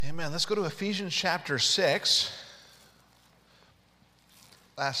Amen. Let's go to Ephesians chapter 6.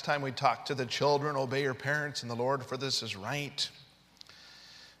 Last time we talked to the children, obey your parents in the Lord, for this is right.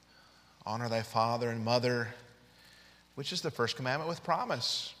 Honor thy father and mother, which is the first commandment with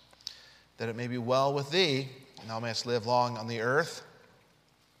promise, that it may be well with thee, and thou mayest live long on the earth.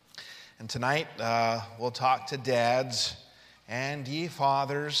 And tonight we'll talk to dads. And ye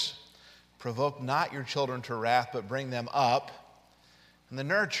fathers, provoke not your children to wrath, but bring them up in the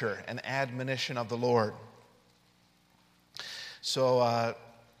nurture and admonition of the Lord. So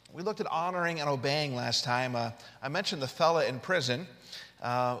we looked at honoring and obeying last time. I mentioned the fella in prison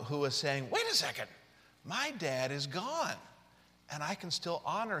who was saying, wait a second, my dad is gone, and I can still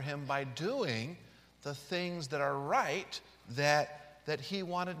honor him by doing the things that are right that he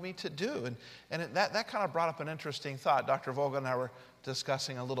wanted me to do. And that kind of brought up an interesting thought. Dr. Vogel and I were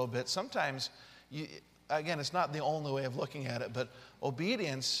discussing a little bit. Sometimes, again, it's not the only way of looking at it, but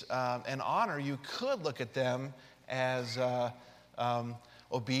obedience and honor, you could look at them as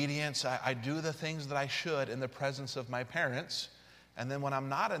obedience. I do the things that I should in the presence of my parents, and then when I'm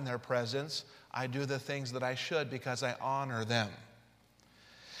not in their presence, I do the things that I should because I honor them.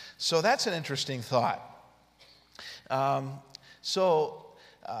 So that's an interesting thought. So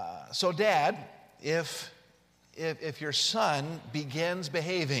Dad, if your son begins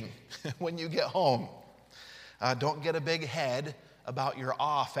behaving when you get home, don't get a big head about your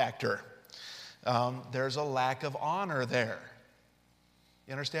awe factor. There's a lack of honor there.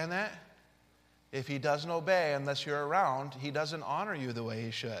 You understand that? If he doesn't obey unless you're around, he doesn't honor you the way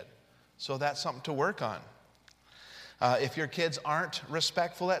he should. So that's something to work on. If your kids aren't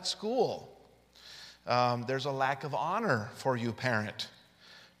respectful at school, there's a lack of honor for you, parent.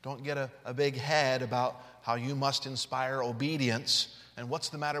 Don't get a big head about how you must inspire obedience and what's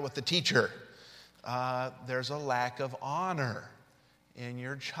the matter with the teacher. There's a lack of honor in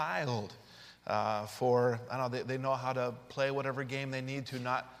your child. They know how to play whatever game they need to,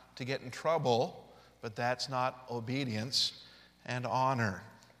 not to get in trouble, but that's not obedience and honor.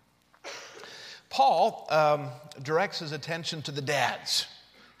 Paul directs his attention to the dads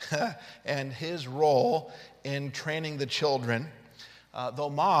and his role in training the children. Though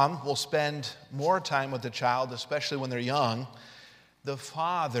mom will spend more time with the child, especially when they're young, the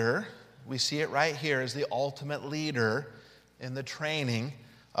father, we see it right here, is the ultimate leader in the training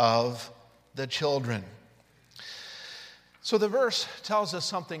of the children. So the verse tells us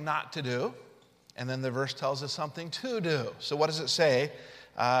something not to do, and then the verse tells us something to do. So what does it say?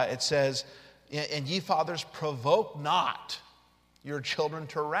 It says, and ye fathers, provoke not your children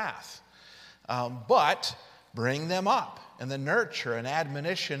to wrath, but bring them up in the nurture and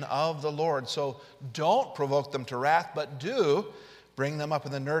admonition of the Lord. So don't provoke them to wrath, but do bring them up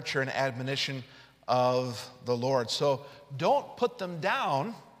in the nurture and admonition of the Lord. So don't put them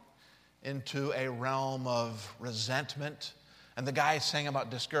down into a realm of resentment. And the guy is saying about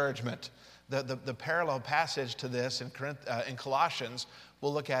discouragement. The parallel passage to this in Colossians,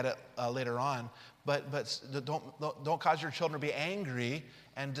 we'll look at it later on, but don't cause your children to be angry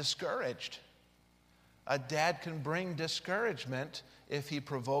and discouraged. A dad can bring discouragement if he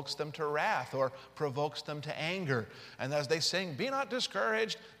provokes them to wrath or provokes them to anger. And as they sing, be not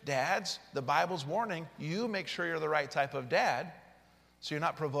discouraged, dads, the Bible's warning, you make sure you're the right type of dad so you're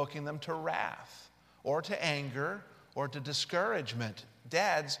not provoking them to wrath or to anger or to discouragement.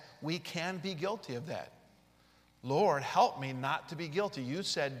 Dads, we can be guilty of that. Lord, help me not to be guilty. You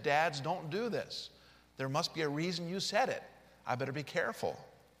said, dads, don't do this. There must be a reason you said it. I better be careful.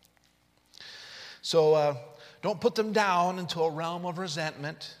 So don't put them down into a realm of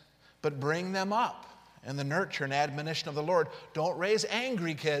resentment, but bring them up in the nurture and admonition of the Lord. Don't raise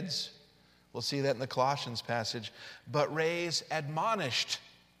angry kids. We'll see that in the Colossians passage. But raise admonished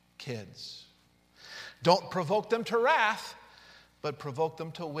kids. Don't provoke them to wrath, but provoke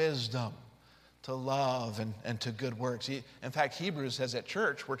them to wisdom, to love, and to good works. In fact, Hebrews says at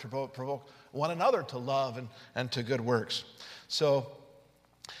church we're to provoke one another to love and to good works. So,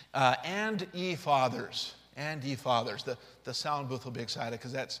 and ye fathers. The sound booth will be excited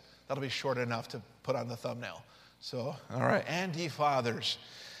because that'll be short enough to put on the thumbnail. So, all right, and ye fathers.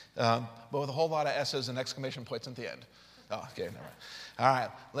 But with a whole lot of S's and exclamation points at the end. Oh, okay, never mind. All right,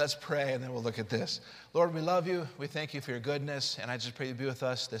 let's pray and then we'll look at this. Lord, we love you. We thank you for your goodness, and I just pray you be with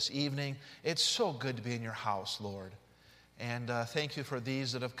us this evening. It's so good to be in your house, Lord. And thank you for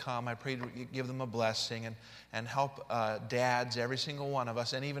these that have come. I pray you give them a blessing and help dads, every single one of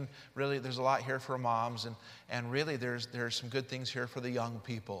us. And even really, there's a lot here for moms, and really there's some good things here for the young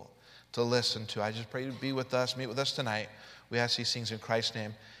people to listen to. I just pray you be with us, meet with us tonight. We ask these things in Christ's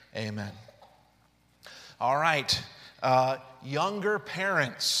name. Amen. All right. Younger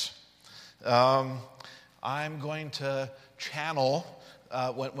parents, I'm going to channel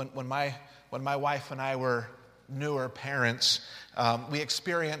when my wife and I were newer parents, we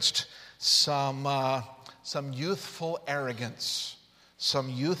experienced some youthful arrogance. Some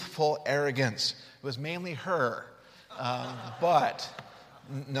youthful arrogance. It was mainly her, but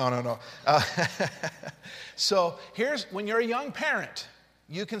no. So here's, when you're a young parent,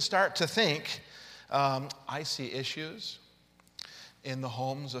 you can start to think, I see issues in the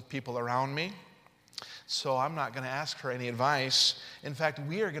homes of people around me, so I'm not going to ask for any advice. In fact,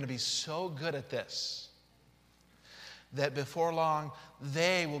 we are going to be so good at this that before long,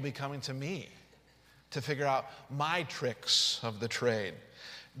 they will be coming to me to figure out my tricks of the trade.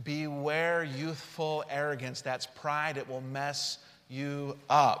 Beware youthful arrogance. That's pride. It will mess you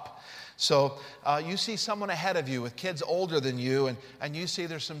up. So you see someone ahead of you with kids older than you, and you see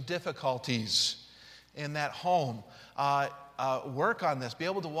there's some difficulties in that home. Work on this. Be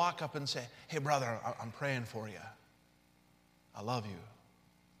able to walk up and say, hey, brother, I'm praying for you. I love you.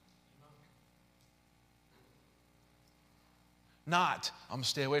 Not, I'm going to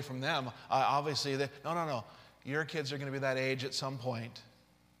stay away from them. Obviously, no. Your kids are going to be that age at some point,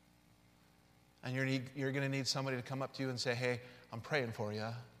 and you're going to need somebody to come up to you and say, hey, I'm praying for you.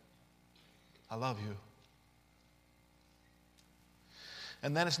 I love you.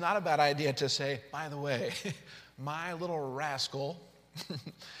 And then it's not a bad idea to say, by the way, my little rascal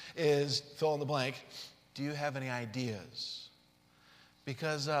is fill in the blank. Do you have any ideas?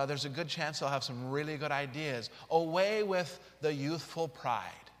 Because there's a good chance they'll have some really good ideas. Away with the youthful pride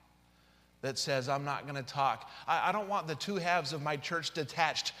that says, I'm not going to talk. I don't want the two halves of my church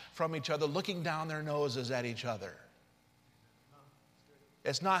detached from each other, looking down their noses at each other.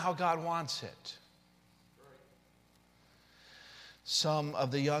 It's not how God wants it. Some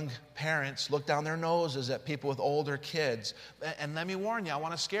of the young parents look down their noses at people with older kids. And let me warn you, I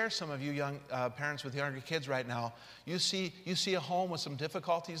want to scare some of you young parents with younger kids right now. You see a home with some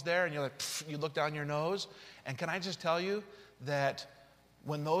difficulties there, and you're like, you look down your nose. And can I just tell you that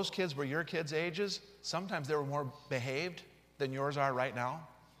when those kids were your kids' ages, sometimes they were more behaved than yours are right now?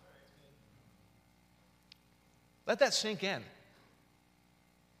 Let that sink in.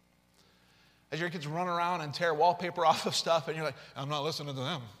 As your kids run around and tear wallpaper off of stuff, and you're like, I'm not listening to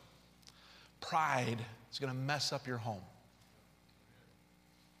them. Pride is going to mess up your home.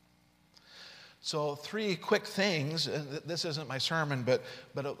 So 3 quick things. This isn't my sermon, but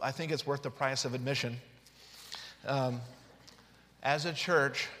I think it's worth the price of admission. As a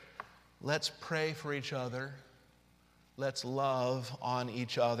church, let's pray for each other. Let's love on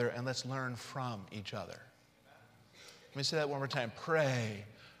each other, and let's learn from each other. Let me say that one more time. Pray.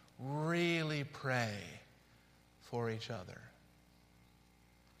 Really pray for each other.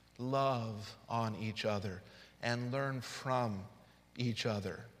 Love on each other and learn from each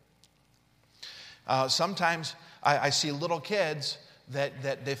other. Sometimes I see little kids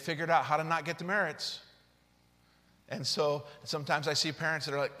that they figured out how to not get demerits. And so sometimes I see parents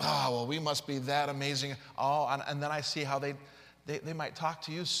that are like, oh, well, we must be that amazing. Oh, and then I see how they might talk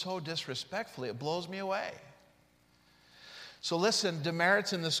to you so disrespectfully. It blows me away. So listen,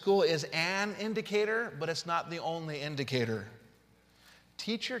 demerits in the school is an indicator, but it's not the only indicator.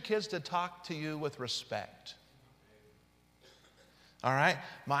 Teach your kids to talk to you with respect. All right?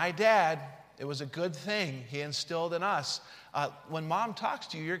 My dad, it was a good thing he instilled in us. When mom talks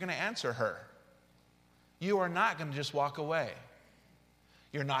to you, you're going to answer her. You are not going to just walk away.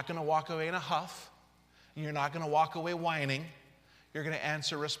 You're not going to walk away in a huff. You're not going to walk away whining. You're going to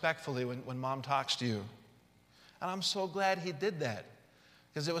answer respectfully when mom talks to you. And I'm so glad he did that,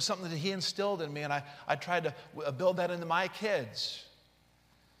 because it was something that he instilled in me, and I tried to build that into my kids.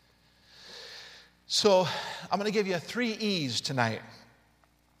 So I'm going to give you 3 E's tonight.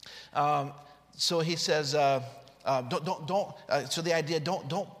 So he says, so the idea,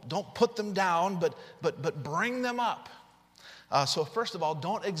 don't put them down, but bring them up. So first of all,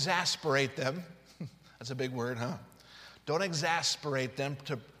 don't exasperate them. That's a big word, huh? Don't exasperate them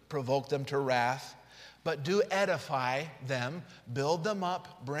to provoke them to wrath. But do edify them, build them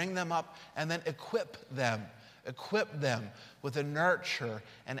up, bring them up, and then equip them. Equip them with the nurture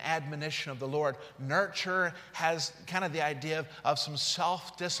and admonition of the Lord. Nurture has kind of the idea of some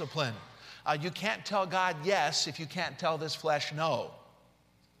self-discipline. You can't tell God yes if you can't tell this flesh no.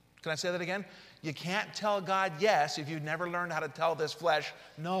 Can I say that again? You can't tell God yes if you've never learned how to tell this flesh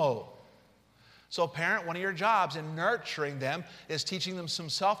no. So parent, one of your jobs in nurturing them is teaching them some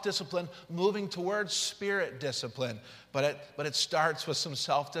self-discipline, moving towards spirit discipline. But it starts with some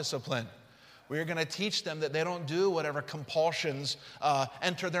self-discipline. We're going to teach them that they don't do whatever compulsions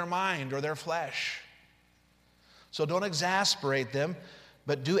enter their mind or their flesh. So don't exasperate them,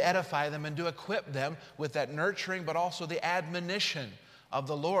 but do edify them and do equip them with that nurturing, but also the admonition of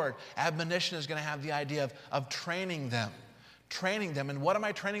the Lord. Admonition is going to have the idea of training them. Training them. And what am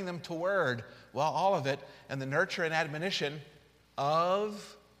I training them toward? Well, all of it. And the nurture and admonition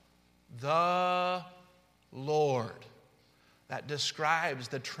of the Lord. That describes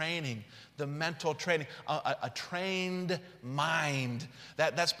the training, the mental training, a trained mind.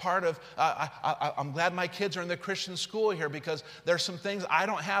 That's part of, I'm glad my kids are in the Christian school here, because there's some things, I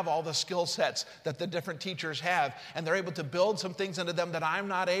don't have all the skill sets that the different teachers have, and they're able to build some things into them that I'm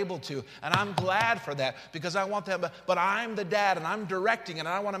not able to, and I'm glad for that, because I want them, but I'm the dad, and I'm directing, and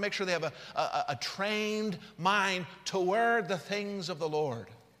I want to make sure they have a trained mind toward the things of the Lord.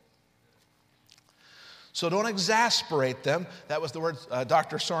 So don't exasperate them. That was the word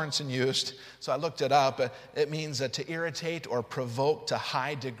Dr. Sorensen used. So I looked it up. It means to irritate or provoke to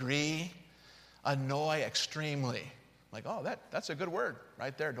high degree, annoy extremely. Like, oh, that's a good word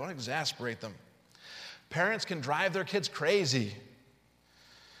right there. Don't exasperate them. Parents can drive their kids crazy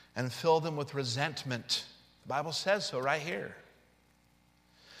and fill them with resentment. The Bible says so right here.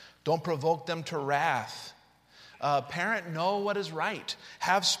 Don't provoke them to wrath. Parent, know what is right.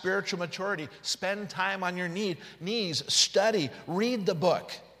 Have spiritual maturity. Spend time on your knees. Study. Read the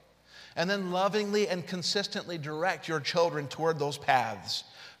book. And then lovingly and consistently direct your children toward those paths.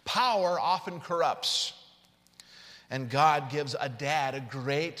 Power often corrupts. And God gives a dad a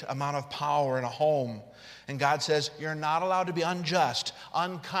great amount of power in a home. And God says, you're not allowed to be unjust,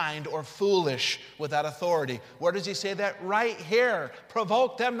 unkind, or foolish with that authority. Where does he say that? Right here.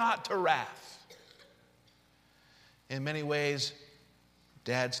 Provoke them not to wrath. In many ways,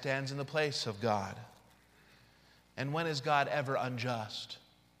 dad stands in the place of God. And when is God ever unjust?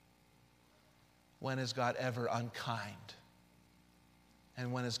 When is God ever unkind?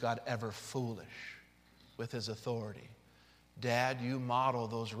 And when is God ever foolish with his authority? Dad, you model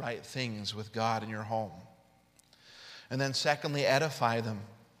those right things with God in your home. And then secondly, edify them.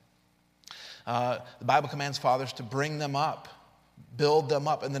 The Bible commands fathers to bring them up, build them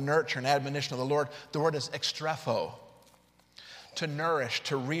up in the nurture and admonition of the Lord. The word is extrepho. To nourish,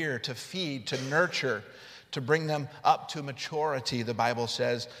 to rear, to feed, to nurture, to bring them up to maturity, the Bible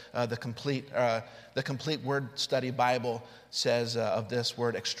says. The complete Word Study Bible says of this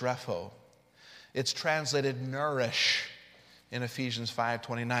word extrepho. It's translated nourish in Ephesians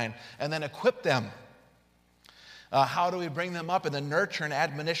 5:29. And then equip them. How do we bring them up? In the nurture and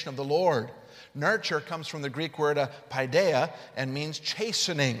admonition of the Lord. Nurture comes from the Greek word paideia and means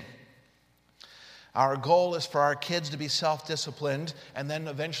chastening. Our goal is for our kids to be self-disciplined, and then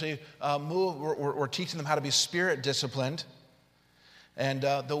eventually we're teaching them how to be spirit-disciplined. And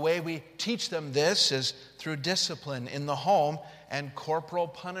the way we teach them this is through discipline in the home, and corporal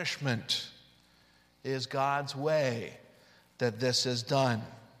punishment is God's way that this is done.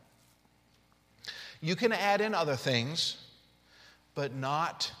 You can add in other things, but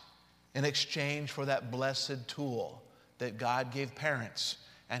not in exchange for that blessed tool that God gave parents.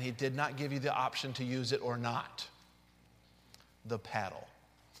 And he did not give you the option to use it or not. The paddle.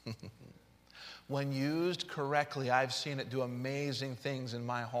 When used correctly, I've seen it do amazing things in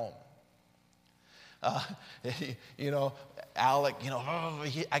my home. Alec,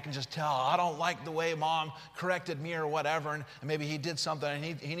 I can just tell, I don't like the way Mom corrected me or whatever, and maybe he did something and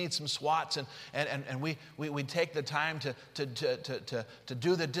he needs some swats, and we take the time to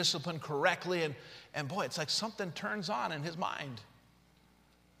do the discipline correctly, and boy, it's like something turns on in his mind.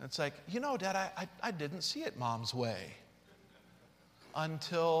 It's like, Dad, I didn't see it Mom's way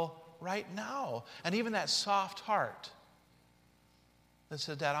until right now. And even that soft heart that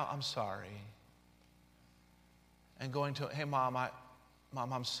said, Dad, I'm sorry. And going to, hey, Mom,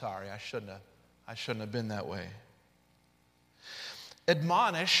 I'm sorry. I shouldn't have been that way.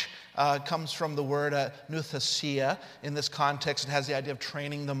 Admonish comes from the word nouthesia. In this context, it has the idea of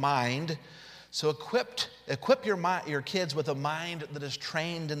training the mind. So equip your kids with a mind that is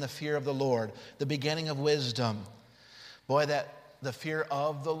trained in the fear of the Lord, the beginning of wisdom. Boy, that the fear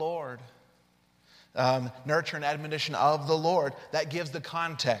of the Lord. Nurture and admonition of the Lord. That gives the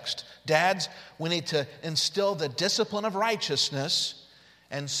context. Dads, we need to instill the discipline of righteousness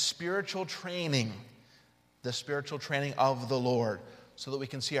and spiritual training, the spiritual training of the Lord, so that we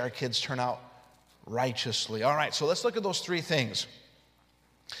can see our kids turn out righteously. All right, so let's look at those three things.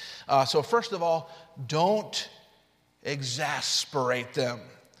 So first of all, don't exasperate them.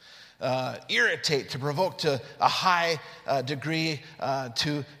 Irritate, to provoke to a high degree,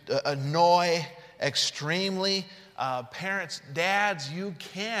 to annoy extremely. Parents, dads, you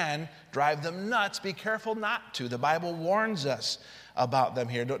can drive them nuts. Be careful not to. The Bible warns us about them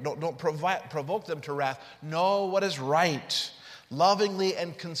here. Don't provoke them to wrath. Know what is right. Lovingly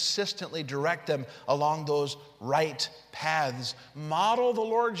and consistently direct them along those right paths. Model the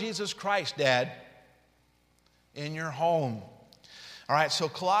Lord Jesus Christ, Dad, in your home. All right, so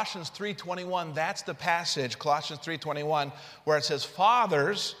Colossians 3:21, that's the passage, Colossians 3:21, where it says,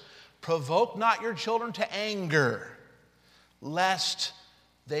 "Fathers, provoke not your children to anger, lest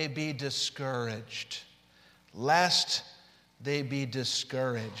they be discouraged." Lest they be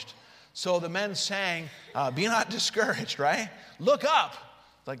discouraged. So the men sang, be not discouraged, right? Look up,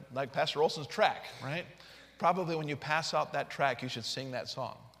 like Pastor Olson's track, right? Probably when you pass out that track, you should sing that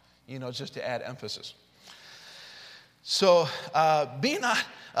song, just to add emphasis. So be not,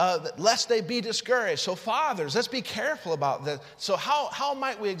 lest they be discouraged. So fathers, let's be careful about that. So how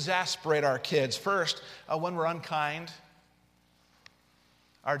might we exasperate our kids? First, when we're unkind.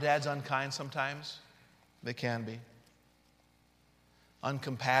 Our dad's unkind sometimes. They can be.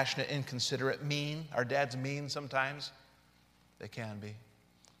 Uncompassionate, inconsiderate, mean. Our dad's mean sometimes. They can be.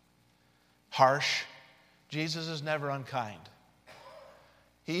 Harsh. Jesus is never unkind.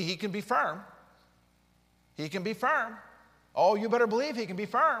 He can be firm. He can be firm. Oh, you better believe he can be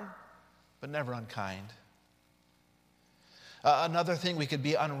firm, but never unkind. Another thing, we could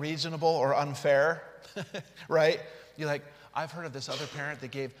be unreasonable or unfair, right? You're like, I've heard of this other parent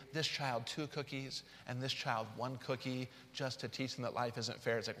that gave this child 2 cookies and this child 1 cookie just to teach them that life isn't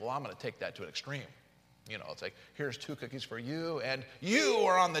fair. It's like, well, I'm going to take that to an extreme. It's like, here's 2 cookies for you, and you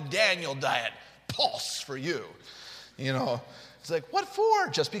are on the Daniel diet. Pulse for you. It's like, what for?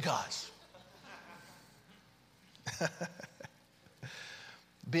 Just because.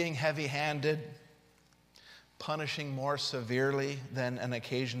 Being heavy-handed, punishing more severely than an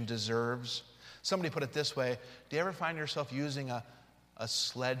occasion deserves. Somebody put it this way: do you ever find yourself using a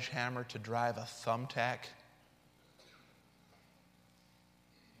sledgehammer to drive a thumbtack?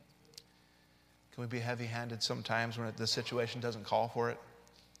 Can we be heavy-handed sometimes when the situation doesn't call for it?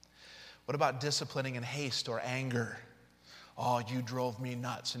 What about disciplining in haste or anger? Oh, you drove me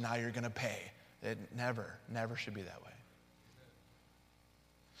nuts and now you're going to pay. It never should be that way.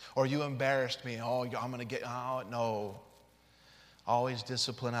 Or you embarrassed me. Oh, I'm going to get, oh, no. Always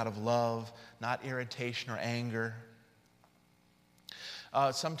discipline out of love, not irritation or anger.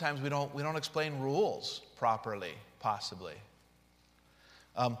 Sometimes we don't explain rules properly, possibly.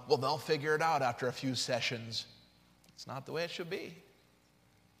 Well, they'll figure it out after a few sessions. It's not the way it should be.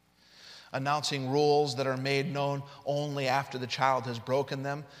 Announcing rules that are made known only after the child has broken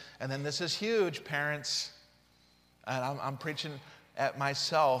them. And then this is huge, parents. And I'm preaching at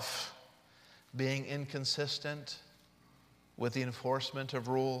myself, being inconsistent with the enforcement of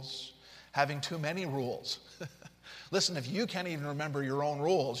rules, having too many rules. Listen, if you can't even remember your own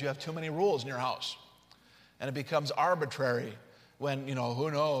rules, you have too many rules in your house. And it becomes arbitrary when,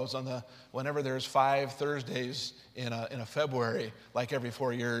 who knows, whenever there's 5 Thursdays in a February, like every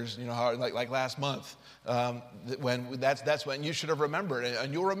 4 years, like last month, when that's when you should have remembered,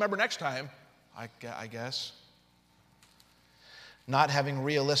 and you'll remember next time, I guess. Not having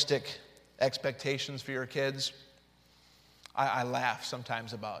realistic expectations for your kids. I laugh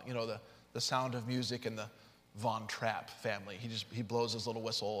sometimes about, the Sound of Music and the Von Trapp family. He blows his little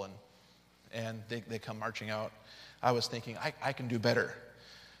whistle and they come marching out. I was thinking, I can do better.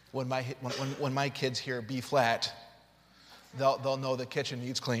 When my kids hear B flat, they'll know the kitchen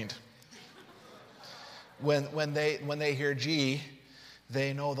needs cleaned. When they hear G,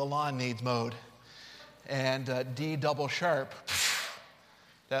 they know the lawn needs mowed. And D double sharp,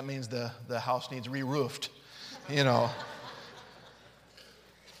 that means the house needs re-roofed.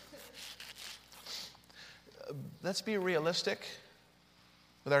 Let's be realistic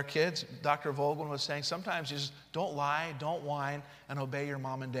with our kids. Dr. Volgman was saying sometimes you just don't lie, don't whine, and obey your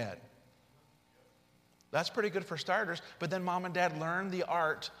mom and dad. That's pretty good for starters, but then mom and dad learn the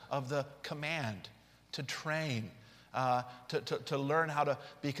art of the command, to train, to learn how to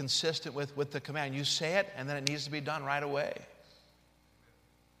be consistent with the command. You say it, and then it needs to be done right away.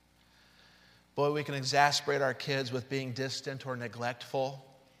 Boy, we can exasperate our kids with being distant or neglectful.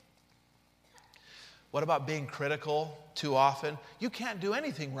 What about being critical too often? You can't do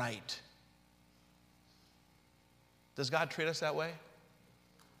anything right. Does God treat us that way?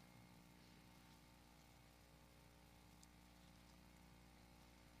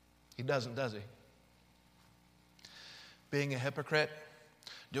 He doesn't, does he? Being a hypocrite.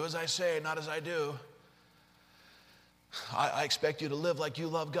 Do as I say, not as I do. I expect you to live like you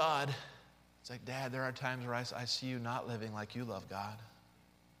love God. It's like, Dad, there are times where I see you not living like you love God.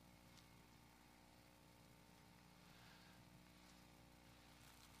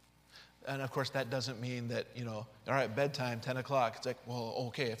 And of course, that doesn't mean that, all right, bedtime, 10 o'clock. It's like, well,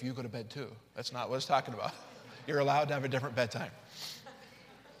 okay, if you go to bed too. That's not what it's talking about. You're allowed to have a different bedtime.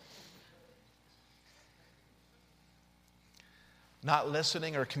 Not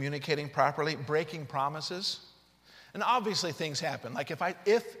listening or communicating properly, breaking promises. And obviously things happen. Like if I,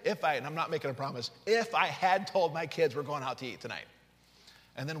 and I'm not making a promise, if I had told my kids we're going out to eat tonight,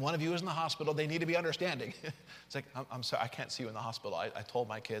 and then one of you is in the hospital, they need to be understanding. It's like, I'm sorry, I can't see you in the hospital. I told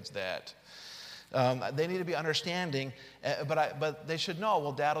my kids that. They need to be understanding, but they should know,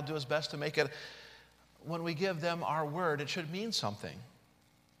 well, Dad will do his best to make it. When we give them our word, it should mean something.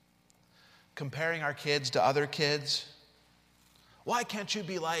 Comparing our kids to other kids. Why can't you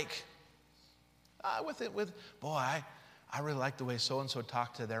be like, boy, I really like the way so-and-so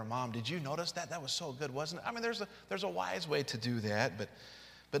talked to their mom. Did you notice that? That was so good, wasn't it? I mean, there's a wise way to do that,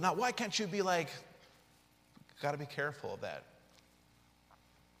 but not, why can't you be like, got to be careful of that.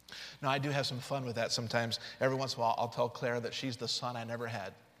 Now, I do have some fun with that sometimes. Every once in a while, I'll tell Claire that she's the son I never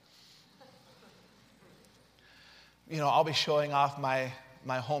had. I'll be showing off my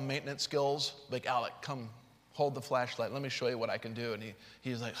home maintenance skills. Like, Alec, come hold the flashlight. Let me show you what I can do. And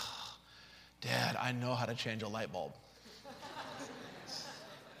he's like, oh, Dad, I know how to change a light bulb.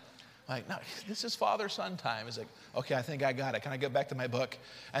 Like, no, this is father-son time. He's like, okay, I think I got it. Can I get back to my book?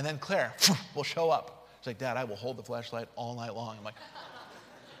 And then Claire will show up. She's like, Dad, I will hold the flashlight all night long. I'm like,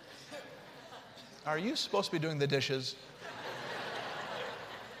 are you supposed to be doing the dishes?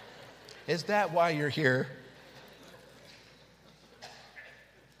 Is that why you're here?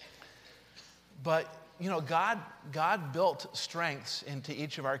 But, God built strengths into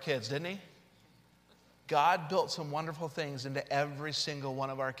each of our kids, didn't he? God built some wonderful things into every single one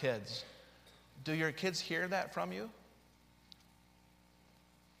of our kids. Do your kids hear that from you?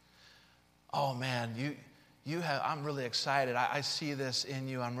 Oh man, I'm really excited. I see this in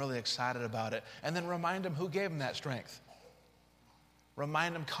you. I'm really excited about it. And then remind them who gave them that strength.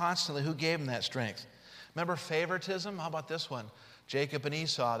 Remind them constantly who gave them that strength. Remember favoritism? How about this one? Jacob and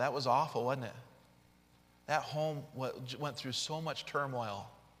Esau. That was awful, wasn't it? That home went through so much turmoil.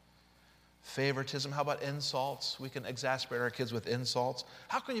 Favoritism. How about insults? We can exasperate our kids with insults.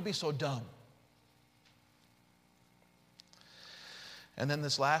 How can you be so dumb? And then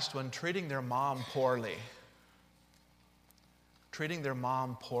this last one, treating their mom poorly. Treating their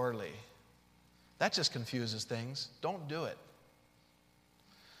mom poorly. That just confuses things. Don't do it.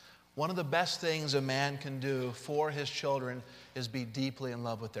 One of the best things a man can do for his children is be deeply in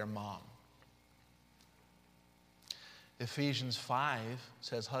love with their mom. Ephesians 5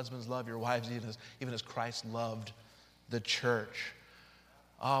 says, husbands, love your wives even as Christ loved the church.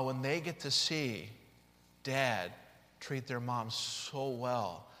 Oh, when they get to see dad treat their mom so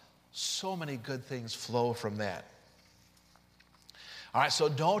well, so many good things flow from that. All right, so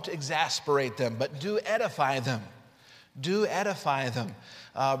don't exasperate them, but do edify them. Do edify them.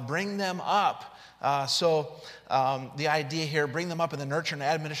 Bring them up. The idea here, bring them up in the nurture and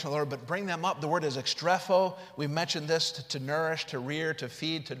admonition of the Lord, but bring them up. The word is extrepho. We mentioned this to nourish, to rear, to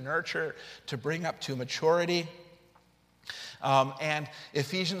feed, to nurture, to bring up to maturity. And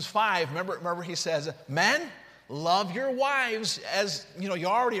Ephesians 5, remember he says, men, love your wives as, you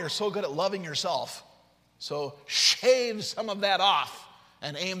already are so good at loving yourself. So shave some of that off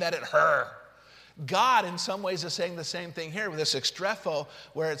and aim that at her. God, in some ways, is saying the same thing here with this extrepho,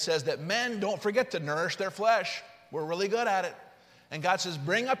 where it says that men don't forget to nourish their flesh. We're really good at it. And God says,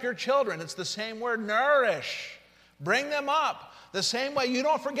 bring up your children. It's the same word, nourish. Bring them up. The same way you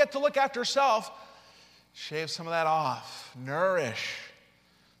don't forget to look after yourself. Shave some of that off. Nourish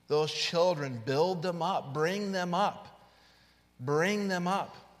those children. Build them up. Bring them up. Bring them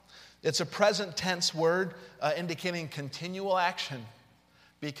up. It's a present tense word indicating continual action.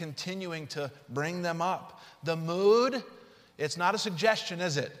 Be continuing to bring them up. The mood, it's not a suggestion,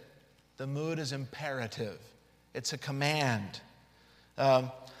 is it? The mood is imperative. It's a command.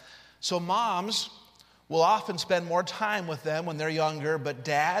 So moms will often spend more time with them when they're younger, but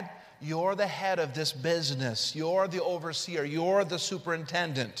dad, you're the head of this business. You're the overseer. You're the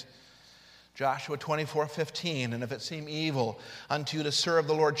superintendent. Joshua 24:15, and if it seem evil unto you to serve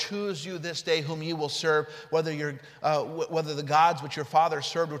the Lord, choose you this day whom you will serve, whether the gods which your father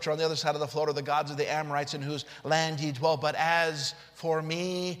served, which are on the other side of the flood, or the gods of the Amorites in whose land ye dwell. But as for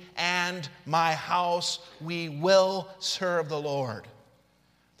me and my house, we will serve the Lord.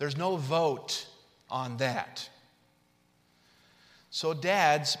 There's no vote on that. So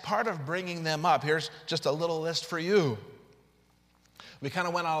dads, part of bringing them up, here's just a little list for you. We kind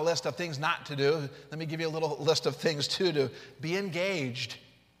of went on a list of things not to do. Let me give you a little list of things to do. Be engaged.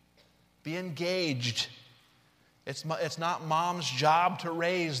 Be engaged. It's not mom's job to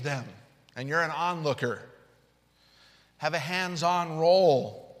raise them. and you're an onlooker. Have a hands-on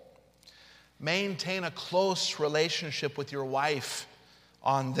role. Maintain a close relationship with your wife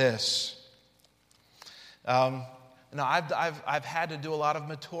on this. Now, I've had to do a lot of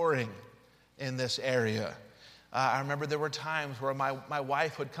maturing in this area. I remember there were times where my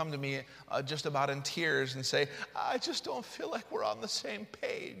wife would come to me just about in tears and say, I just don't feel like we're on the same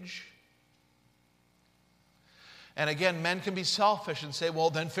page. And again, men can be selfish and say, well,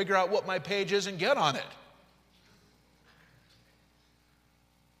 then figure out what my page is and get on it.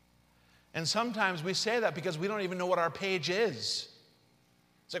 And sometimes we say that because we don't even know what our page is.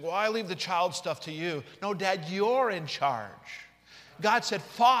 It's like, well, I leave the child stuff to you. No, Dad, you're in charge. God said,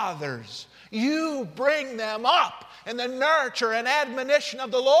 fathers, you bring them up in the nurture and admonition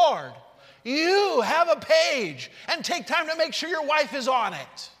of the Lord. You have a page and take time to make sure your wife is on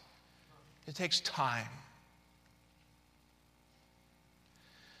it. It takes time.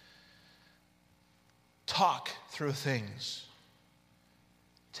 Talk through things.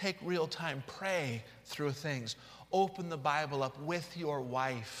 Take real time. Pray through things. Open the Bible up with your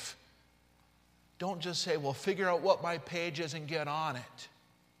wife. Don't just say, well, figure out what my page is and get on it.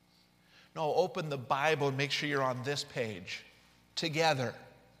 No, open the Bible and make sure you're on this page together.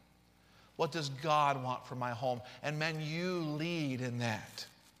 What does God want for my home? And men, you lead in that.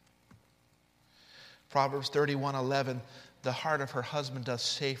 Proverbs 31:11, the heart of her husband does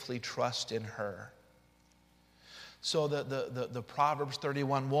safely trust in her. So the Proverbs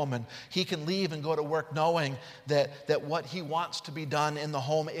 31 woman, he can leave and go to work knowing that what he wants to be done in the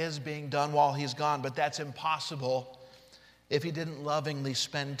home is being done while he's gone. But that's impossible if he didn't lovingly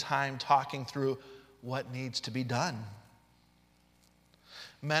spend time talking through what needs to be done.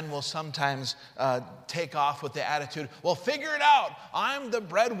 Men will sometimes take off with the attitude, well, figure it out. I'm the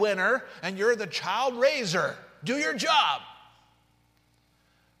breadwinner and you're the child raiser. Do your job.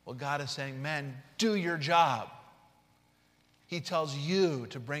 Well, God is saying, men, do your job. He tells you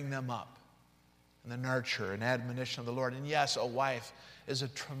to bring them up in the nurture and admonition of the Lord. And yes, a wife is a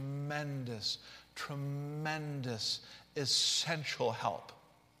tremendous, tremendous, essential help.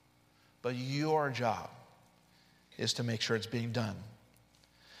 But your job is to make sure it's being done.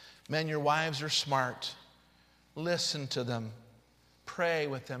 Men, your wives are smart. Listen to them. Pray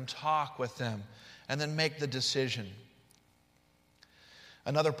with them. Talk with them. And then make the decision.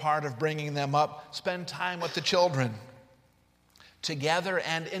 Another part of bringing them up, spend time with the children. Together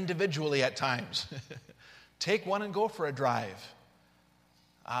and individually at times. Take one and go for a drive.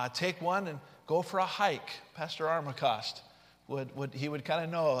 Take one and go for a hike. Pastor Armacost would kind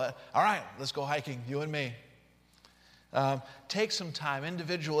of know, all right, let's go hiking, you and me. Take some time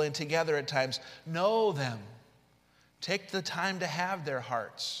individually and together at times. Know them. Take the time to have their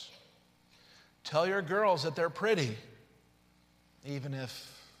hearts. Tell your girls that they're pretty, even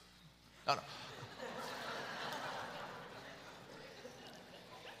if, no.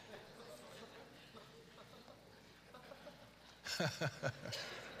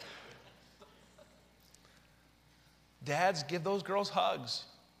 Dads, give those girls hugs.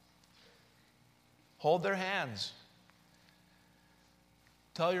 Hold their hands.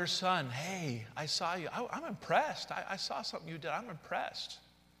 Tell your son, hey, I saw you. I'm impressed. I saw something you did. I'm impressed.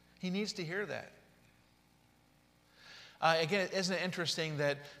 He needs to hear that. Again, isn't it interesting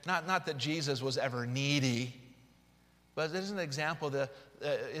that, not that Jesus was ever needy, but isn't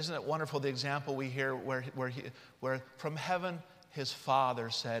it wonderful the example we hear where from heaven his Father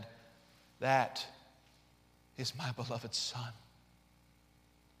said, that is my beloved Son,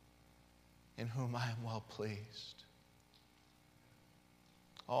 in whom I am well pleased.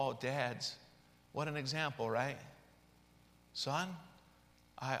 Oh, dads, what an example, right? Son,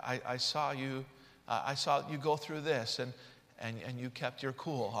 I saw you go through this, and you kept your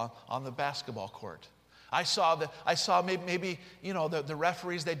cool on the basketball court. I saw maybe the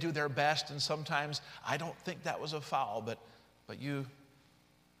referees, they do their best, and sometimes I don't think that was a foul, but you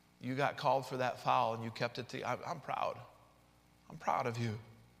got called for that foul and you kept it to. I'm proud. I'm proud of you.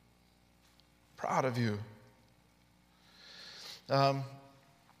 Proud of you.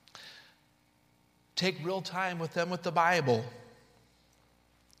 Take real time with them with the Bible,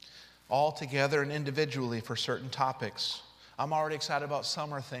 all together and individually for certain topics. I'm already excited about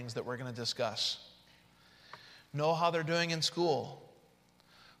summer things that we're going to discuss. Know how they're doing in school.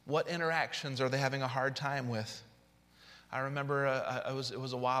 What interactions are they having a hard time with? I remember it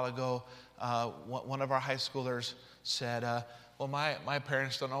was a while ago, one of our high schoolers said, well, my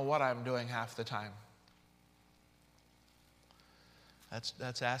parents don't know what I'm doing half the time.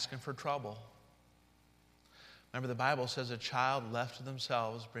 That's asking for trouble. Remember, the Bible says a child left to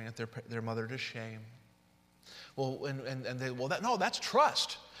themselves bringeth their mother to shame. Well, and they, well, no, that's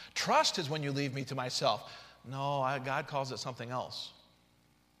trust. Trust is when you leave me to myself. No, God calls it something else.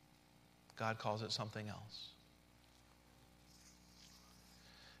 God calls it something else.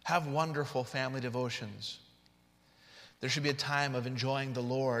 Have wonderful family devotions. There should be a time of enjoying the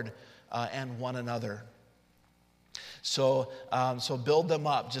Lord and one another. So build them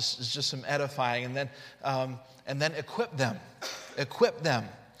up, just some edifying, and then equip them. Equip them.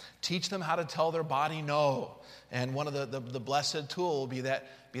 Teach them how to tell their body no. And one of the blessed tool will be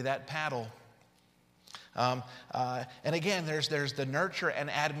that paddle. And again, there's the nurture and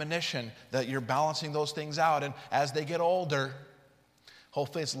admonition, that you're balancing those things out. And as they get older,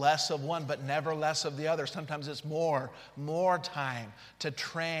 hopefully it's less of one, but never less of the other. Sometimes it's more time to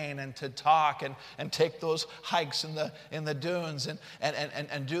train and to talk and take those hikes in the dunes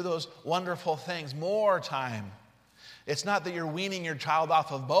and do those wonderful things. More time. It's not that you're weaning your child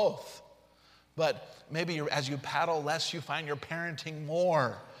off of both, but maybe as you paddle less, you find you're parenting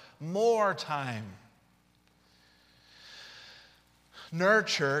more time.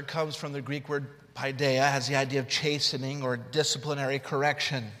 Nurture comes from the Greek word paideia, has the idea of chastening or disciplinary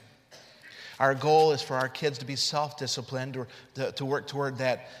correction. Our goal is for our kids to be self-disciplined, or to work toward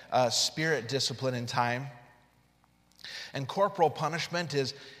that spirit discipline in time. And corporal punishment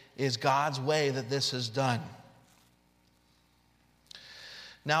is God's way that this is done.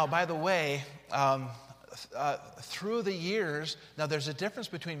 Now, by the way, through the years, now there's a difference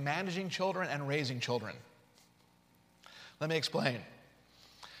between managing children and raising children. Let me explain.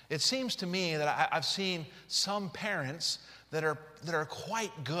 It seems to me that I've seen some parents that are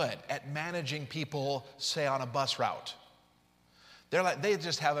quite good at managing people, say, on a bus route. They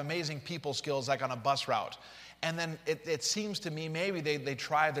just have amazing people skills, like on a bus route. And then it seems to me maybe they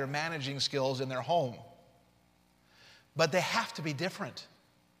try their managing skills in their home. But they have to be different.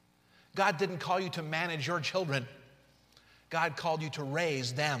 God didn't call you to manage your children. God called you to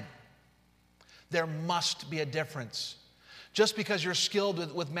raise them. There must be a difference. Just because you're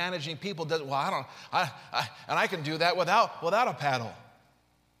skilled with managing people doesn't, and I can do that without a paddle.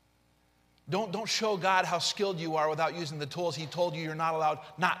 Don't show God how skilled you are without using the tools He told you you're not allowed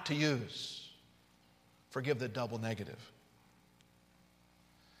not to use. Forgive the double negative.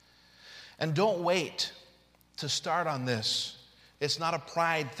 And don't wait to start on this. It's not a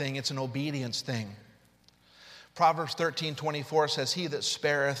pride thing, it's an obedience thing. Proverbs 13:24 says, "He that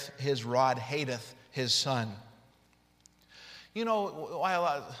spareth his rod hateth his son." You know,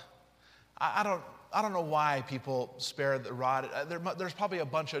 while I don't know why people spare the rod. There's probably a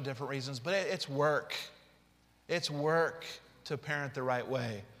bunch of different reasons, but it's work. It's work to parent the right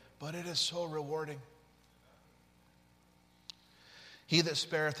way, but it is so rewarding. He that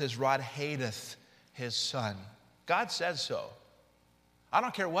spareth his rod hateth his son. God says so. I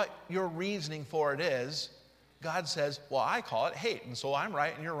don't care what your reasoning for it is. God says, well, I call it hate, and so I'm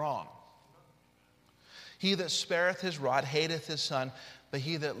right and you're wrong. He that spareth his rod hateth his son, but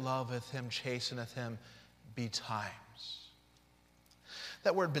he that loveth him chasteneth him betimes.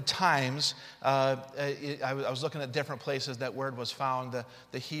 That word betimes, I was looking at different places that word was found,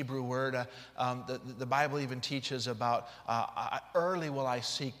 the Hebrew word. The Bible even teaches about early will I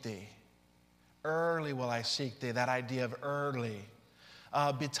seek thee. Early will I seek thee, that idea of early.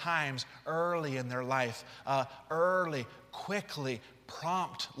 Betimes, early in their life. Early, quickly,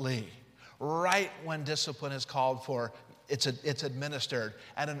 promptly. Right when discipline is called for, it's administered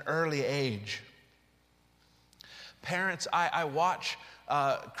at an early age. Parents, I watch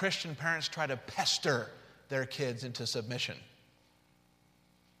Christian parents try to pester their kids into submission.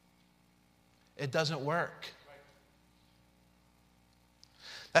 It doesn't work.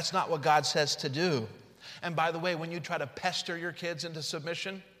 That's not what God says to do. And by the way, when you try to pester your kids into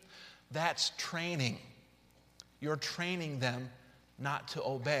submission, that's training. You're training them not to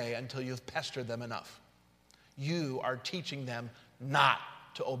obey until you've pestered them enough. You are teaching them not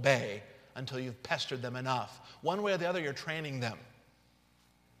to obey until you've pestered them enough. One way or the other, you're training them.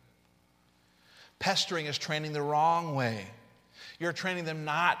 Pestering is training the wrong way. You're training them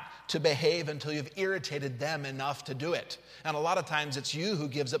not to behave until you've irritated them enough to do it. And a lot of times it's you who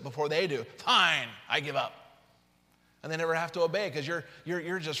gives up before they do. Fine, I give up. And they never have to obey because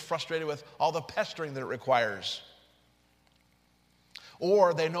you're just frustrated with all the pestering that it requires.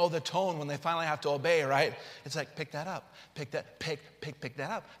 Or they know the tone when they finally have to obey, right? It's like, pick that up. Pick that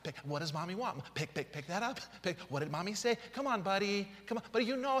up. What does mommy want? Pick that up. What did mommy say? Come on, buddy. Come on, buddy,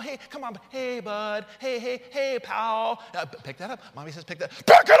 you know, hey, come on. Hey, bud. Hey, pal. Pick that up. Mommy says, pick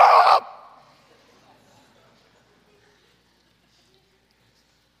it up!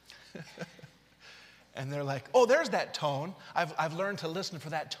 And they're like, oh, there's that tone. I've learned to listen for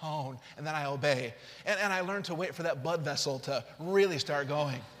that tone, and then I obey. And I learned to wait for that blood vessel to really start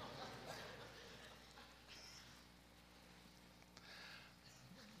going.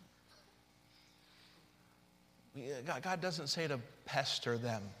 God doesn't say to pester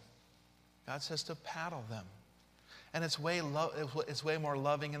them. God says to paddle them. And it's way more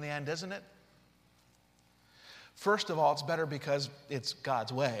loving in the end, isn't it? First of all, it's better because it's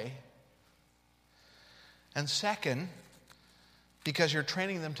God's way. And second, because you're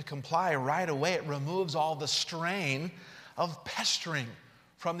training them to comply right away, it removes all the strain of pestering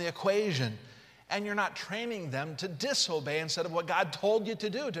from the equation. And you're not training them to disobey instead of what God told you to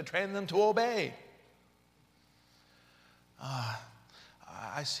do, to train them to obey.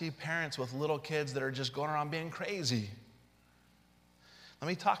 I see parents with little kids that are just going around being crazy. Let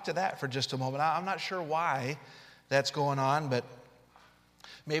me talk to that for just a moment. I'm not sure why that's going on, but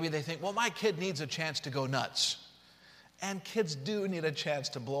maybe they think, well, my kid needs a chance to go nuts. And kids do need a chance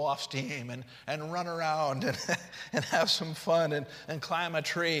to blow off steam and run around and have some fun and climb a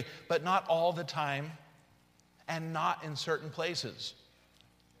tree, but not all the time and not in certain places.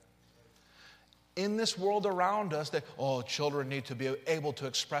 In this world around us, children need to be able to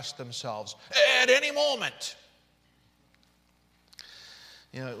express themselves at any moment.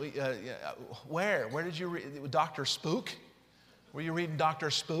 Where did you read Dr. Spook? Were you reading Dr.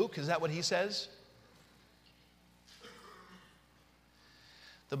 Spook? Is that what he says?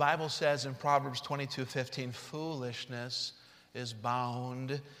 The Bible says in Proverbs 22:15, foolishness is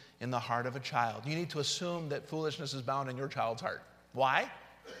bound in the heart of a child. You need to assume that foolishness is bound in your child's heart. Why?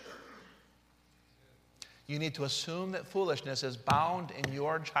 You need to assume that foolishness is bound in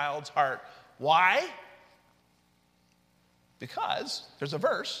your child's heart. Why? Because there's a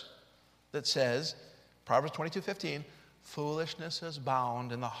verse that says, Proverbs 22:15, foolishness is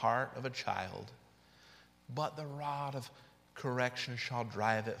bound in the heart of a child, but the rod of correction shall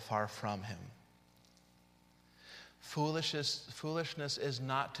drive it far from him. Foolishness is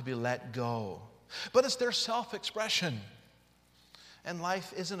not to be let go, but it's their self-expression. And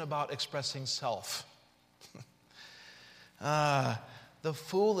life isn't about expressing self. The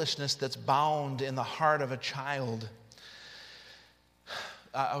foolishness that's bound in the heart of a child.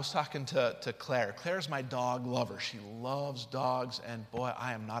 I was talking to Claire. Claire's my dog lover. She loves dogs, and boy,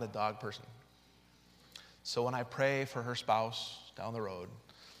 I am not a dog person. So when I pray for her spouse down the road,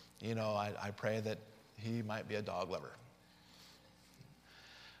 I pray that he might be a dog lover.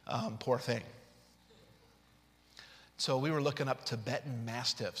 Poor thing. So we were looking up Tibetan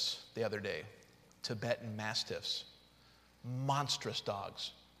Mastiffs the other day. Tibetan Mastiffs. Monstrous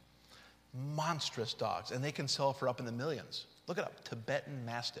dogs. And they can sell for up in the millions. Look it up, Tibetan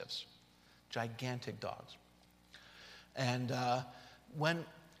Mastiffs. Gigantic dogs. And when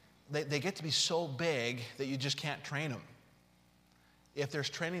they get to be so big that you just can't train them. If there's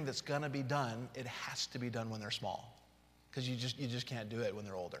training that's going to be done, it has to be done when they're small. Because you just can't do it when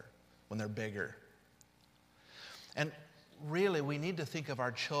they're older, when they're bigger. And really, we need to think of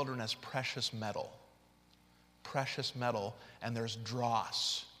our children as precious metal. Precious metal, and there's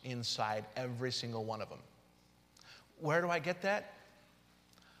dross inside every single one of them. Where do I get that?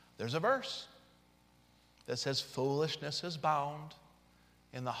 There's a verse that says, foolishness is bound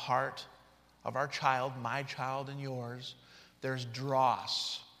in the heart of our child, my child and yours. There's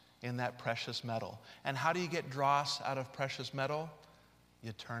dross in that precious metal. And how do you get dross out of precious metal?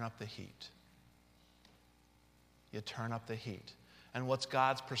 You turn up the heat. You turn up the heat. And what's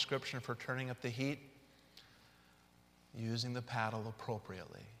God's prescription for turning up the heat? Using the paddle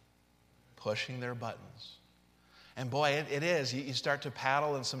appropriately. Pushing their buttons. And boy, it is. You start to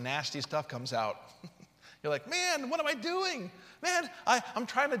paddle and some nasty stuff comes out. You're like, man, what am I doing? Man, I'm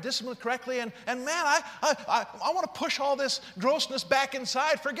trying to discipline correctly, and man, I want to push all this grossness back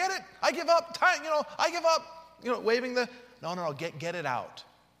inside. Forget it. I give up. I give up. Waving the... No, get it out.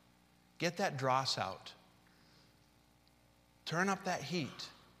 Get that dross out. Turn up that heat.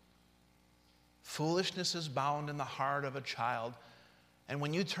 Foolishness is bound in the heart of a child. And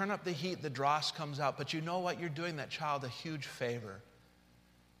when you turn up the heat, the dross comes out. But you know what? You're doing that child a huge favor.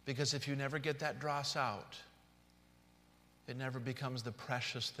 Because if you never get that dross out, it never becomes the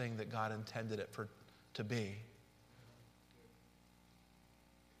precious thing that God intended it to be.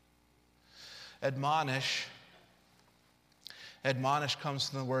 Admonish comes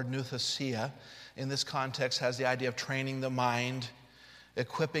from the word nouthesia. In this context, has the idea of training the mind,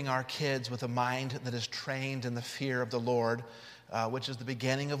 equipping our kids with a mind that is trained in the fear of the Lord, which is the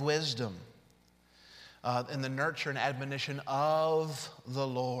beginning of wisdom. In the nurture and admonition of the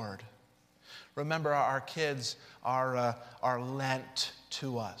Lord. Remember, our kids are lent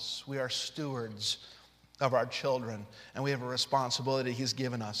to us. We are stewards of our children, and we have a responsibility He's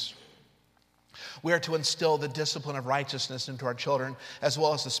given us. We are to instill the discipline of righteousness into our children, as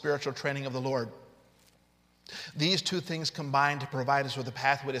well as the spiritual training of the Lord. These two things combine to provide us with a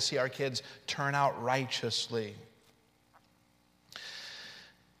pathway to see our kids turn out righteously.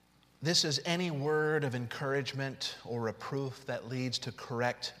 This is any word of encouragement or reproof that leads to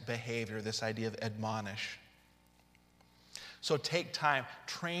correct behavior, this idea of admonish. So take time.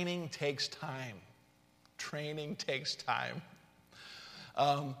 Training takes time. Training takes time.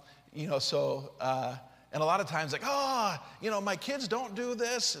 And a lot of times my kids don't do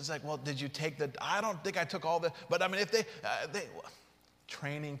this. It's like, well, did you take I don't think I took all the, but I mean, if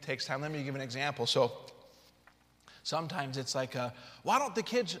training takes time. Let me give an example. So sometimes it's like, why don't the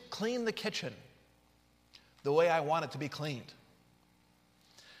kids clean the kitchen the way I want it to be cleaned?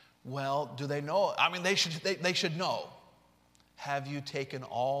 Well, do they know? I mean, they should know. Have you taken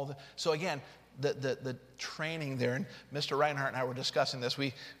all the, so again, the training there, and Mr. Reinhardt and I were discussing this.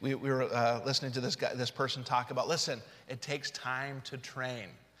 We were listening to this person talk about, listen, it takes time to train,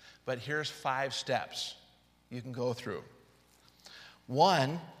 but here's 5 steps you can go through.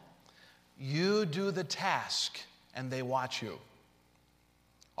 1, you do the task and they watch you.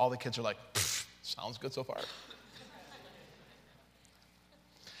 All the kids are like, sounds good so far.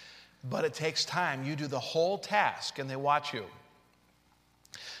 But it takes time. You do the whole task and they watch you.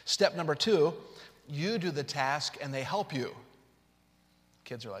 Step number 2, you do the task and they help you.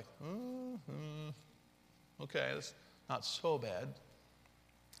 Kids are like, okay, that's not so bad.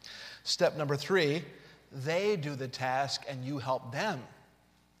 Step number 3, they do the task and you help them.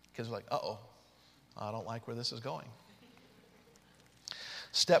 Kids are like, uh-oh, I don't like where this is going.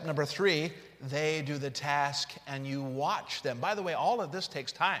 Step number 3, they do the task and you watch them. By the way, all of this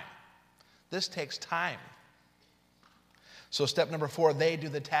takes time. This takes time. So step number 4, they do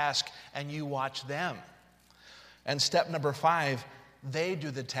the task and you watch them. And step number 5, they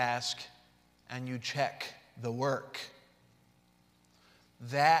do the task and you check the work.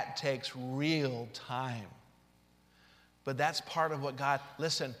 That takes real time. But that's part of what God,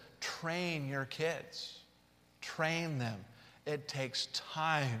 listen, train your kids. Train them. It takes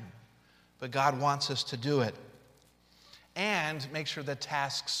time. But God wants us to do it. And make sure the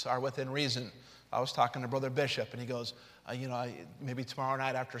tasks are within reason. I was talking to Brother Bishop and he goes, maybe tomorrow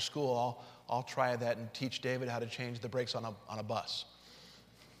night after school, I'll try that and teach David how to change the brakes on a bus.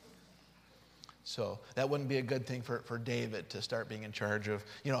 So that wouldn't be a good thing for David to start being in charge of,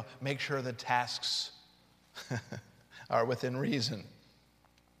 make sure the tasks are within reason.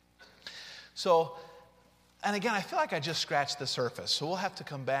 So, and again, I feel like I just scratched the surface. So we'll have to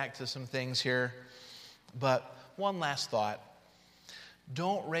come back to some things here. But one last thought.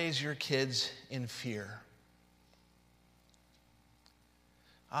 Don't raise your kids in fear.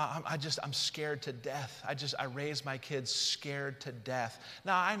 I'm scared to death. I raised my kids scared to death.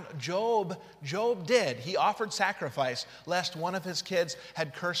 Now, Job did. He offered sacrifice lest one of his kids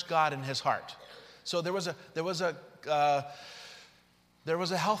had cursed God in his heart. So there was a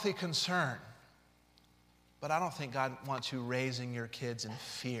healthy concern. But I don't think God wants you raising your kids in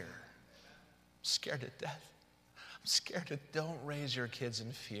fear. I'm scared to death. Don't raise your kids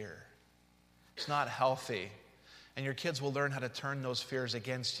in fear. It's not healthy. And your kids will learn how to turn those fears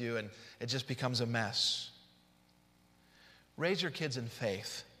against you, and it just becomes a mess. Raise your kids in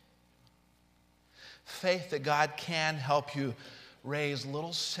faith. Faith that God can help you raise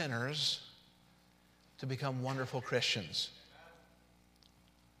little sinners to become wonderful Christians.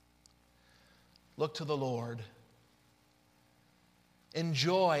 Look to the Lord.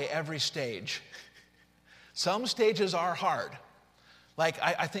 Enjoy every stage. Some stages are hard. Like,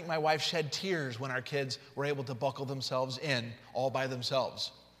 I think my wife shed tears when our kids were able to buckle themselves in all by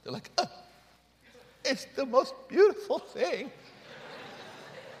themselves. They're like, it's the most beautiful thing.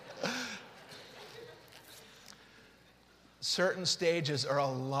 Certain stages are a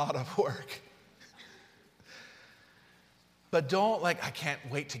lot of work. But don't I can't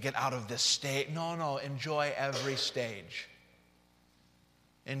wait to get out of this stage. No, enjoy every stage.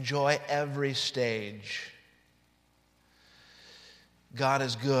 Enjoy every stage. God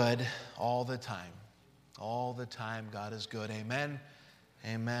is good all the time. All the time, God is good. Amen,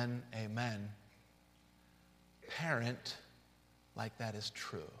 amen, amen. Parent, like that is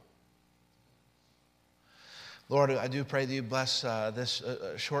true. Lord, I do pray that you bless this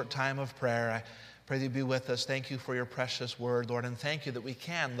short time of prayer. I pray that you be with us. Thank you for your precious word, Lord, and thank you that we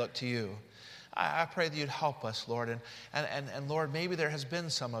can look to you. I pray that you'd help us, Lord, and Lord, maybe there has been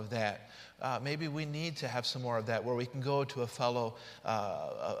some of that. Maybe we need to have some more of that, where we can go to a fellow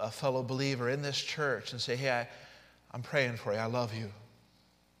believer in this church and say, hey, I'm praying for you. I love you.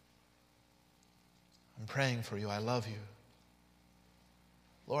 I'm praying for you. I love you.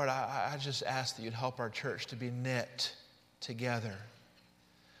 Lord, I just ask that you'd help our church to be knit together.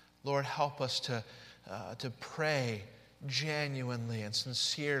 Lord, help us to pray genuinely and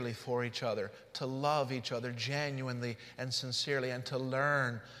sincerely for each other, to love each other genuinely and sincerely, and to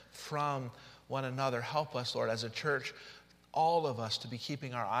learn from one another. Help us, Lord, as a church, all of us, to be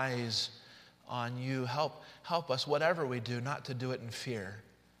keeping our eyes on you. Help us, whatever we do, not to do it in fear,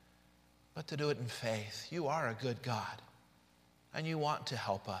 but to do it in faith. You are a good God, and you want to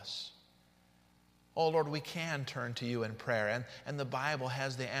help us. Oh, Lord, we can turn to you in prayer, and the Bible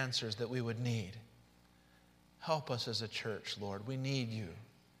has the answers that we would need. Help us as a church, Lord. We need you.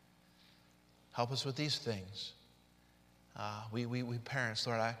 Help us with these things. We parents,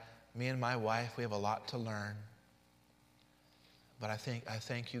 Lord, me and my wife, we have a lot to learn. But I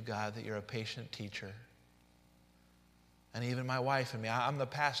thank you, God, that you're a patient teacher. And even my wife and me, I'm the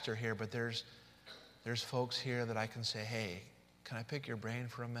pastor here, but there's folks here that I can say, hey, can I pick your brain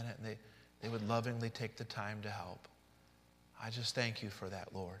for a minute? And they would lovingly take the time to help. I just thank you for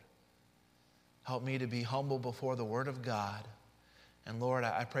that, Lord. Help me to be humble before the Word of God. And Lord,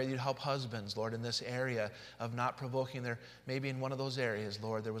 I pray you'd help husbands, Lord, in this area of not provoking maybe in one of those areas,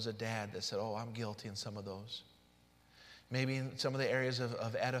 Lord, there was a dad that said, oh, I'm guilty in some of those. Maybe in some of the areas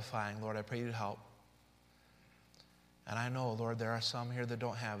of edifying, Lord, I pray you'd help. And I know, Lord, there are some here that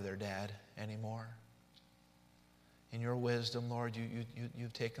don't have their dad anymore. In your wisdom, Lord,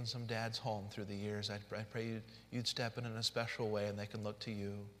 you've taken some dads home through the years. I pray you'd step in a special way and they can look to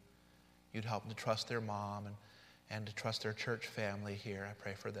you. You'd help them to trust their mom and to trust their church family here. I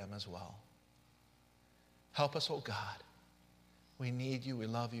pray for them as well. Help us, oh God. We need you. We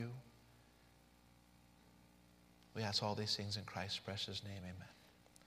love you. We ask all these things in Christ's precious name. Amen.